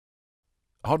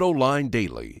AutoLine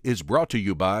Daily is brought to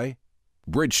you by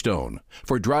Bridgestone.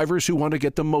 For drivers who want to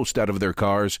get the most out of their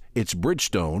cars, it's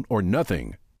Bridgestone or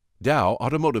nothing. Dow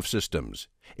Automotive Systems,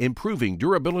 improving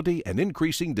durability and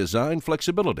increasing design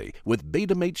flexibility with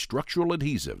Betamate structural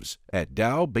adhesives at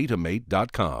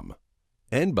dowbetamate.com.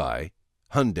 And by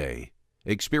Hyundai.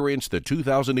 Experience the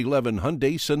 2011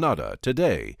 Hyundai Sonata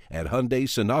today at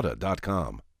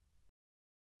HyundaiSonata.com.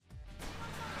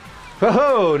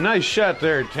 Oh, nice shot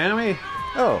there, Tammy.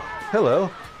 Oh, hello.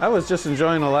 I was just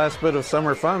enjoying the last bit of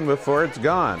summer fun before it's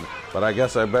gone, but I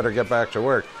guess I better get back to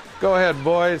work. Go ahead,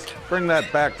 boys. Bring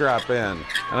that backdrop in.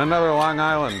 And another Long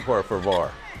Island, por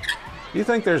favor. You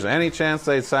think there's any chance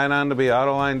they'd sign on to be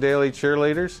AutoLine Daily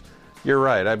cheerleaders? You're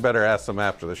right. I better ask them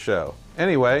after the show.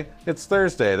 Anyway, it's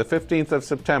Thursday, the 15th of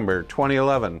September,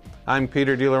 2011. I'm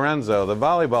Peter DiLorenzo, the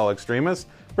volleyball extremist,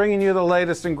 bringing you the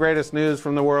latest and greatest news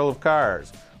from the world of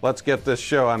cars. Let's get this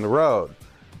show on the road.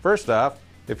 First off,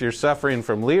 if you're suffering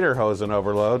from lederhosen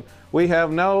overload, we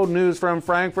have no news from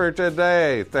Frankfurt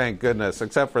today, thank goodness,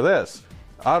 except for this.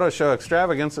 Auto show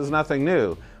extravagance is nothing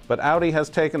new, but Audi has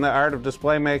taken the art of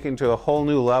display making to a whole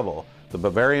new level. The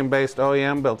Bavarian-based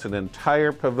OEM built an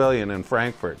entire pavilion in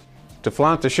Frankfurt. To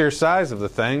flaunt the sheer size of the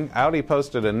thing, Audi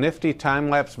posted a nifty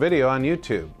time-lapse video on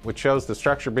YouTube, which shows the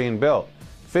structure being built.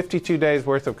 52 days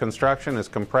worth of construction is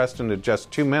compressed into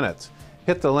just 2 minutes.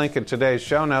 Hit the link in today's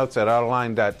show notes at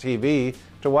autoline.tv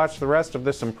to watch the rest of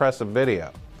this impressive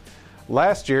video.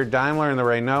 Last year, Daimler and the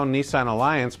Renault-Nissan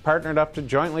Alliance partnered up to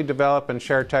jointly develop and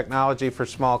share technology for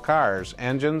small cars,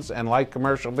 engines, and light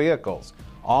commercial vehicles,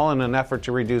 all in an effort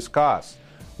to reduce costs.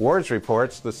 Wards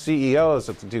reports the CEOs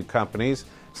of the two companies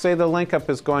say the link-up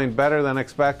is going better than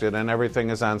expected and everything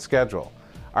is on schedule.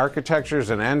 Architectures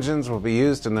and engines will be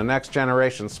used in the next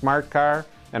generation smart car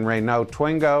and Renault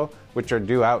Twingo, which are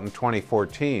due out in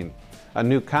 2014. A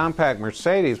new compact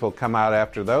Mercedes will come out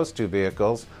after those two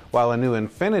vehicles, while a new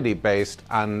Infiniti based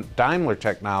on Daimler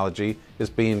technology is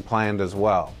being planned as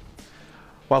well.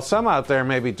 While some out there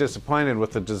may be disappointed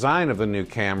with the design of the new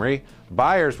Camry,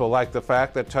 buyers will like the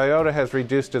fact that Toyota has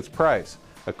reduced its price.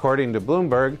 According to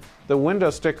Bloomberg, the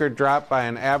window sticker dropped by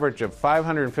an average of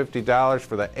 $550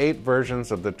 for the 8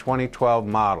 versions of the 2012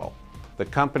 model. The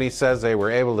company says they were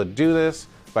able to do this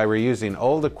by reusing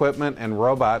old equipment and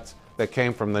robots that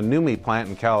came from the NUMMI plant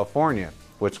in California,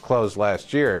 which closed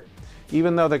last year.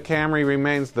 Even though the Camry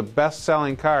remains the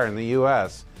best-selling car in the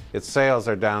U.S., its sales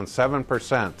are down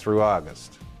 7% through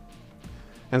August.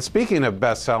 And speaking of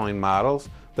best-selling models,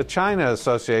 the China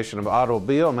Association of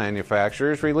Automobile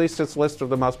Manufacturers released its list of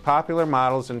the most popular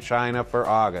models in China for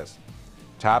August.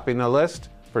 Topping the list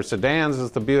for sedans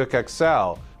is the Buick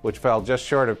Excel, which fell just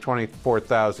short of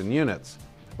 24,000 units.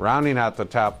 Rounding out the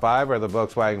top 5 are the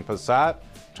Volkswagen Passat,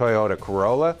 Toyota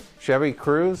Corolla, Chevy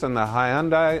Cruze, and the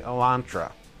Hyundai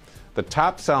Elantra. The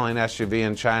top-selling SUV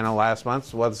in China last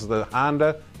month was the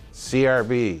Honda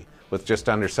CR-V, with just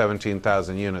under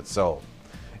 17,000 units sold.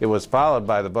 It was followed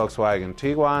by the Volkswagen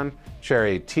Tiguan,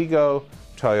 Chery Tiggo,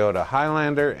 Toyota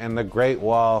Highlander, and the Great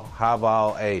Wall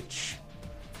Haval H.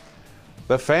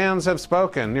 The fans have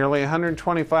spoken. Nearly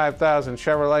 125,000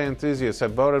 Chevrolet enthusiasts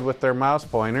have voted with their mouse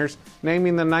pointers,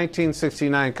 naming the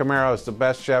 1969 Camaro as the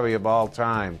best Chevy of all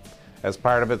time. As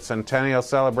part of its centennial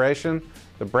celebration,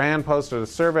 the brand posted a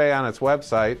survey on its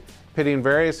website pitting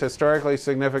various historically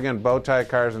significant bow-tie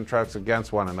cars and trucks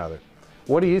against one another.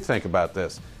 What do you think about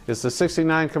this? Is the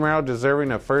 69 Camaro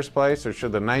deserving of first place, or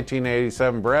should the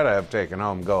 1987 Beretta have taken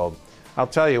home gold? I'll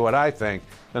tell you what I think.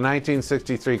 The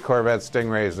 1963 Corvette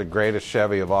Stingray is the greatest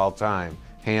Chevy of all time,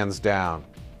 hands down.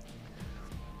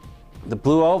 The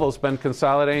Blue Oval's been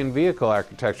consolidating vehicle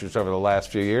architectures over the last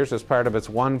few years as part of its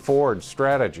One Ford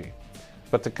strategy.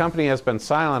 But the company has been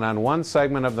silent on one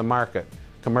segment of the market,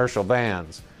 commercial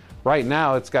vans. Right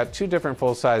now, it's got 2 different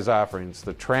full-size offerings,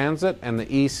 the Transit and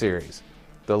the E-Series,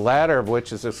 the latter of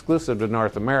which is exclusive to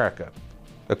North America.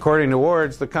 According to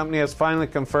Wards, the company has finally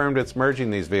confirmed it's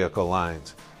merging these vehicle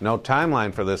lines. No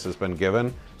timeline for this has been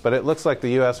given, but it looks like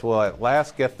the U.S. will at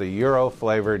last get the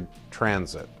Euro-flavored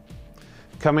Transit.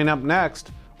 Coming up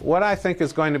next, what I think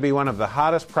is going to be one of the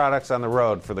hottest products on the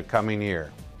road for the coming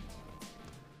year.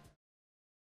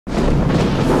 For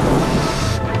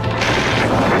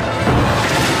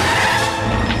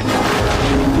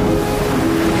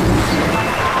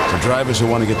drivers who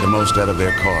want to get the most out of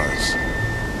their cars,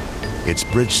 it's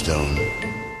Bridgestone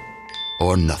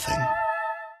or nothing.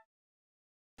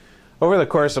 Over the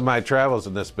course of my travels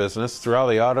in this business, through all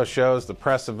the auto shows, the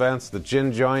press events, the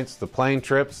gin joints, the plane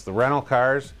trips, the rental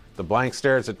cars, the blank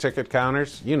stares at ticket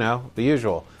counters, you know, the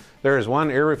usual, there is one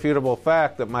irrefutable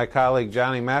fact that my colleague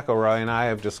Johnny McElroy and I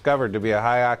have discovered to be a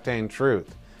high-octane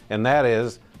truth. and that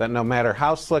is that no matter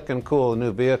how slick and cool a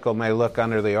new vehicle may look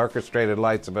under the orchestrated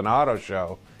lights of an auto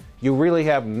show, you really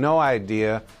have no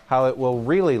idea how it will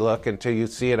really look until you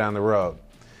see it on the road.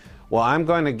 Well, I'm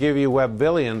going to give you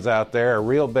Webvillians out there a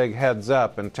real big heads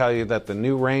up and tell you that the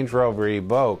new Range Rover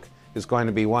Evoque is going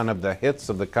to be one of the hits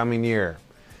of the coming year.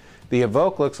 The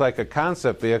Evoque looks like a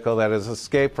concept vehicle that has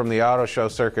escaped from the auto show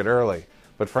circuit early,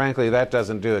 but frankly that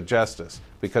doesn't do it justice,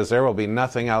 because there will be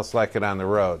nothing else like it on the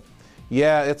road.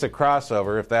 Yeah, it's a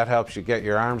crossover if that helps you get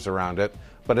your arms around it,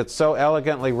 but it's so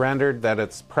elegantly rendered that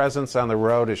its presence on the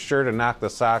road is sure to knock the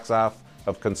socks off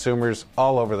of consumers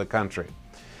all over the country.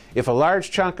 If a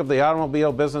large chunk of the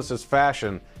automobile business is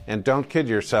fashion, and don't kid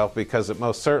yourself because it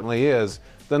most certainly is,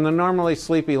 then the normally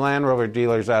sleepy Land Rover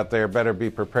dealers out there better be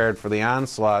prepared for the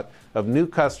onslaught of new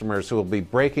customers who will be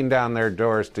breaking down their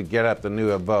doors to get at the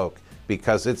new Evoque,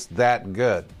 because it's that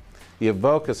good. The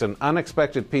Evoque is an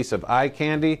unexpected piece of eye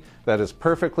candy that is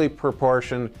perfectly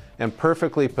proportioned and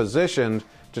perfectly positioned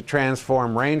to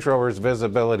transform Range Rover's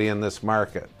visibility in this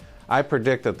market. I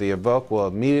predict that the Evoque will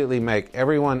immediately make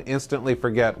everyone instantly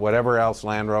forget whatever else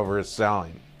Land Rover is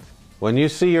selling. When you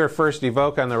see your first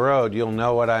Evoque on the road, you'll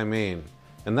know what I mean.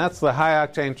 And that's the High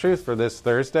Octane Truth for this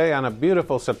Thursday on a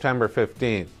beautiful September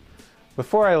 15th.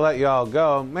 Before I let you all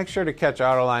go, make sure to catch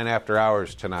Autoline After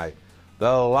Hours tonight.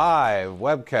 The live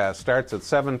webcast starts at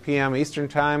 7 p.m. Eastern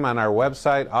Time on our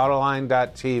website,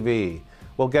 Autoline.tv.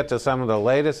 We'll get to some of the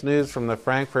latest news from the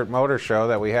Frankfurt Motor Show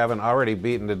that we haven't already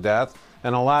beaten to death,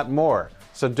 and a lot more,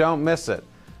 so don't miss it.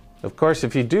 Of course,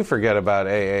 if you do forget about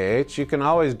AAH, you can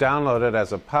always download it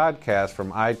as a podcast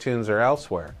from iTunes or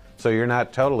elsewhere, so you're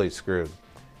not totally screwed.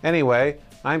 Anyway,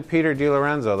 I'm Peter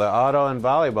DiLorenzo, the auto and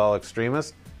volleyball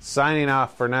extremist, signing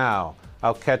off for now.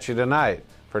 I'll catch you tonight.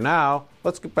 For now,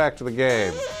 let's get back to the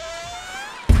game.